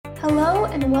Hello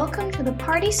and welcome to the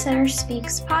Party Center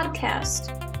Speaks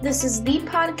podcast. This is the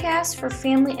podcast for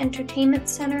family entertainment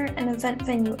center and event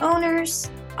venue owners,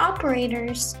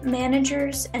 operators,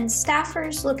 managers, and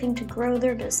staffers looking to grow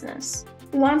their business.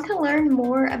 Want to learn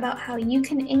more about how you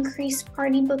can increase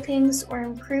party bookings or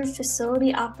improve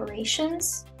facility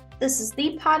operations? This is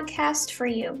the podcast for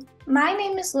you. My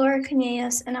name is Laura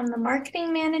Canellas and I'm the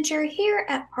marketing manager here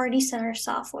at Party Center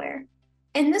Software.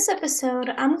 In this episode,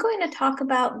 I'm going to talk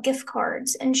about gift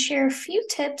cards and share a few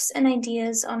tips and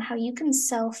ideas on how you can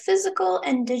sell physical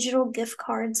and digital gift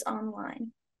cards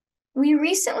online. We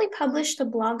recently published a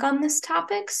blog on this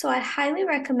topic, so I highly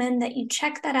recommend that you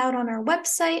check that out on our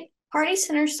website,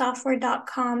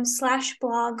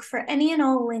 partycentersoftware.com/blog, for any and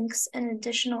all links and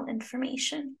additional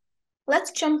information.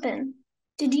 Let's jump in.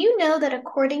 Did you know that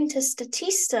according to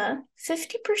Statista,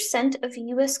 50% of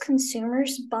U.S.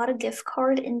 consumers bought a gift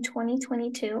card in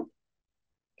 2022?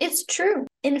 It's true.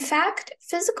 In fact,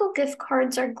 physical gift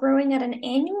cards are growing at an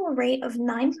annual rate of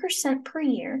 9% per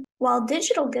year, while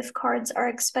digital gift cards are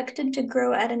expected to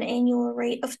grow at an annual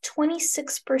rate of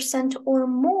 26% or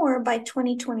more by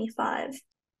 2025.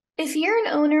 If you're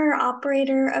an owner or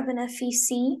operator of an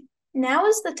FEC, now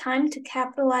is the time to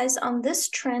capitalize on this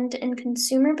trend in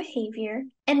consumer behavior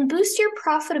and boost your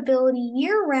profitability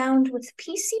year-round with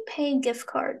PCPay gift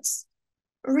cards.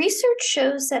 Research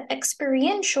shows that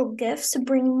experiential gifts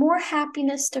bring more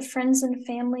happiness to friends and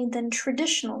family than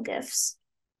traditional gifts.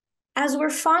 As we're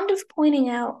fond of pointing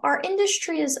out, our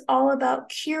industry is all about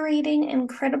curating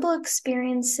incredible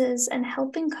experiences and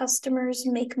helping customers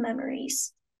make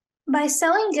memories. By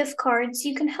selling gift cards,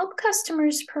 you can help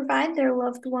customers provide their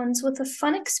loved ones with a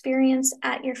fun experience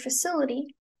at your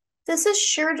facility. This is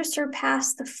sure to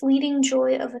surpass the fleeting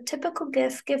joy of a typical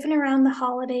gift given around the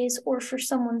holidays or for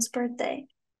someone's birthday.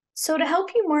 So to help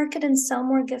you market and sell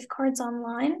more gift cards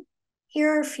online,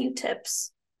 here are a few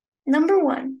tips. Number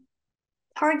 1,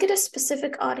 target a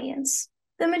specific audience.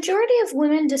 The majority of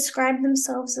women describe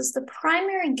themselves as the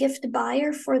primary gift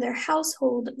buyer for their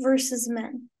household versus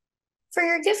men. For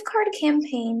your gift card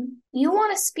campaign, you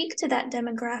want to speak to that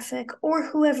demographic or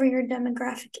whoever your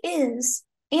demographic is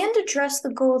and address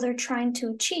the goal they're trying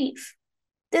to achieve.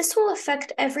 This will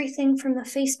affect everything from the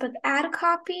Facebook ad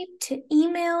copy to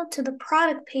email to the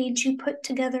product page you put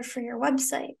together for your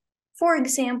website. For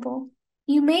example,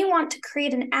 you may want to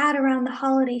create an ad around the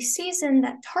holiday season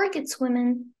that targets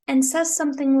women and says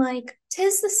something like,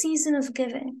 "'Tis the season of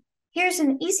giving. Here's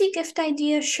an easy gift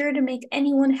idea sure to make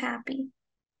anyone happy."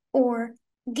 Or,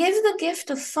 "Give the gift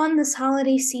of fun this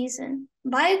holiday season.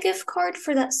 Buy a gift card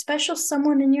for that special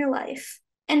someone in your life,"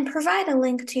 and provide a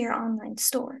link to your online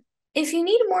store. If you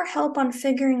need more help on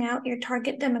figuring out your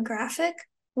target demographic,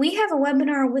 we have a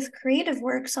webinar with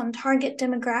CreativeWorks on target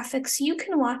demographics you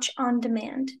can watch on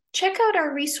demand. Check out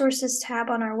our resources tab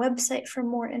on our website for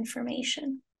more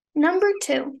information. Number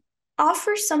 2,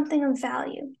 offer something of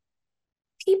value.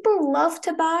 People love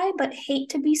to buy but hate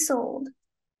to be sold.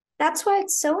 That's why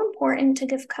it's so important to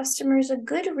give customers a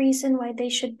good reason why they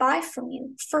should buy from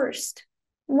you first.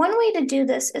 One way to do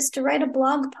this is to write a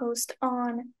blog post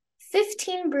on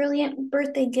 15 brilliant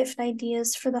birthday gift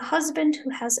ideas for the husband who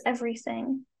has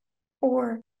everything,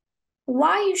 or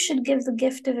why you should give the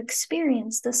gift of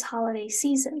experience this holiday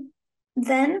season.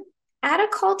 Then, add a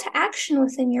call to action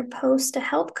within your post to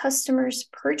help customers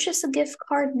purchase a gift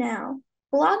card now.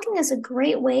 Blogging is a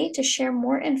great way to share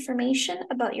more information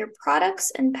about your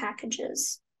products and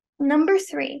packages. Number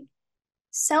 3,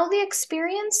 sell the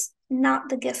experience, not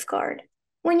the gift card.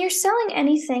 When you're selling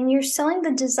anything, you're selling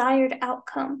the desired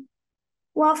outcome.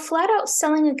 While flat out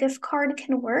selling a gift card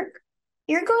can work,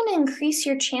 you're going to increase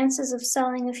your chances of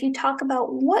selling if you talk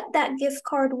about what that gift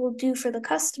card will do for the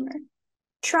customer.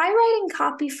 Try writing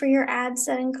copy for your ads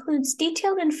that includes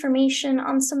detailed information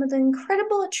on some of the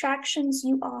incredible attractions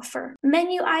you offer,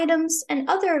 menu items, and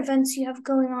other events you have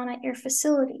going on at your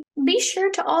facility. Be sure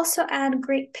to also add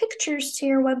great pictures to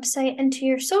your website and to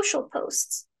your social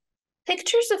posts.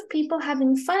 Pictures of people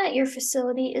having fun at your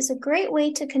facility is a great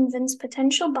way to convince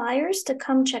potential buyers to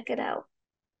come check it out.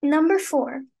 Number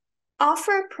 4,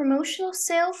 offer a promotional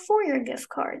sale for your gift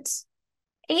cards.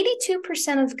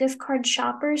 82% of gift card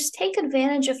shoppers take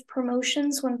advantage of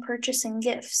promotions when purchasing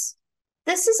gifts.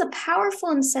 This is a powerful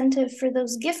incentive for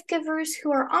those gift givers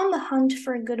who are on the hunt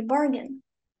for a good bargain.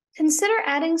 Consider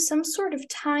adding some sort of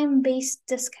time-based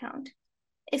discount.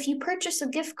 If you purchase a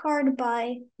gift card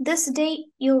by this date,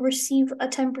 you'll receive a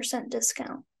 10%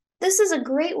 discount. This is a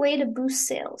great way to boost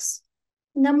sales.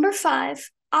 Number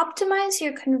 5, optimize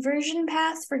your conversion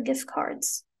path for gift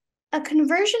cards. A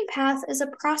conversion path is a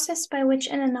process by which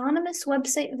an anonymous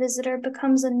website visitor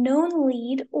becomes a known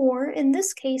lead or, in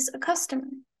this case, a customer.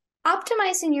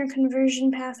 Optimizing your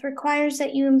conversion path requires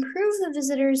that you improve the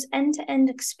visitor's end-to-end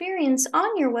experience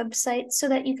on your website so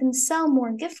that you can sell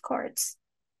more gift cards.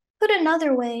 Put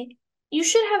another way, you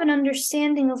should have an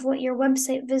understanding of what your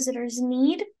website visitors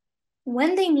need,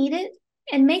 when they need it,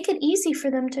 and make it easy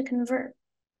for them to convert.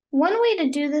 One way to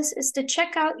do this is to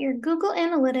check out your Google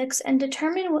Analytics and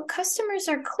determine what customers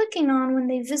are clicking on when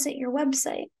they visit your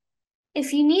website.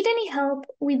 If you need any help,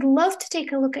 we'd love to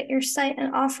take a look at your site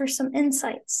and offer some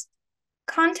insights.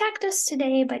 Contact us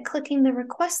today by clicking the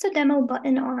Request a Demo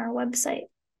button on our website,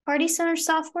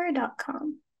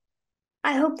 partycentersoftware.com.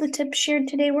 I hope the tips shared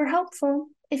today were helpful.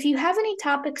 If you have any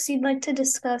topics you'd like to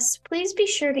discuss, please be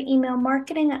sure to email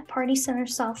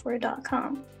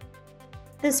marketing@partycentersoftware.com.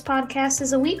 This podcast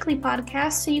is a weekly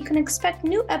podcast, so you can expect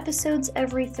new episodes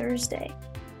every Thursday.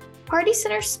 Party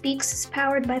Center Speaks is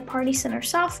powered by Party Center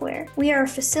Software. We are a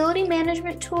facility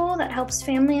management tool that helps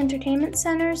family entertainment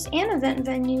centers and event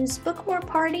venues book more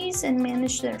parties and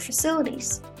manage their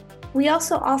facilities. We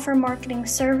also offer marketing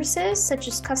services such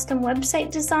as custom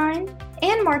website design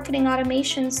and marketing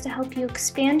automations to help you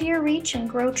expand your reach and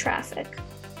grow traffic.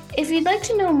 If you'd like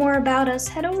to know more about us,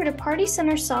 head over to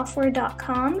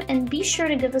partycentersoftware.com and be sure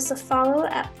to give us a follow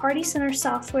at Party Center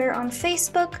Software on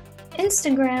Facebook,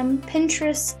 Instagram,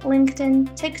 Pinterest,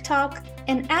 LinkedIn, TikTok,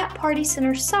 and at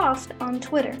PartyCenterSoft on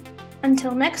Twitter.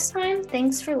 Until next time,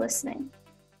 thanks for listening.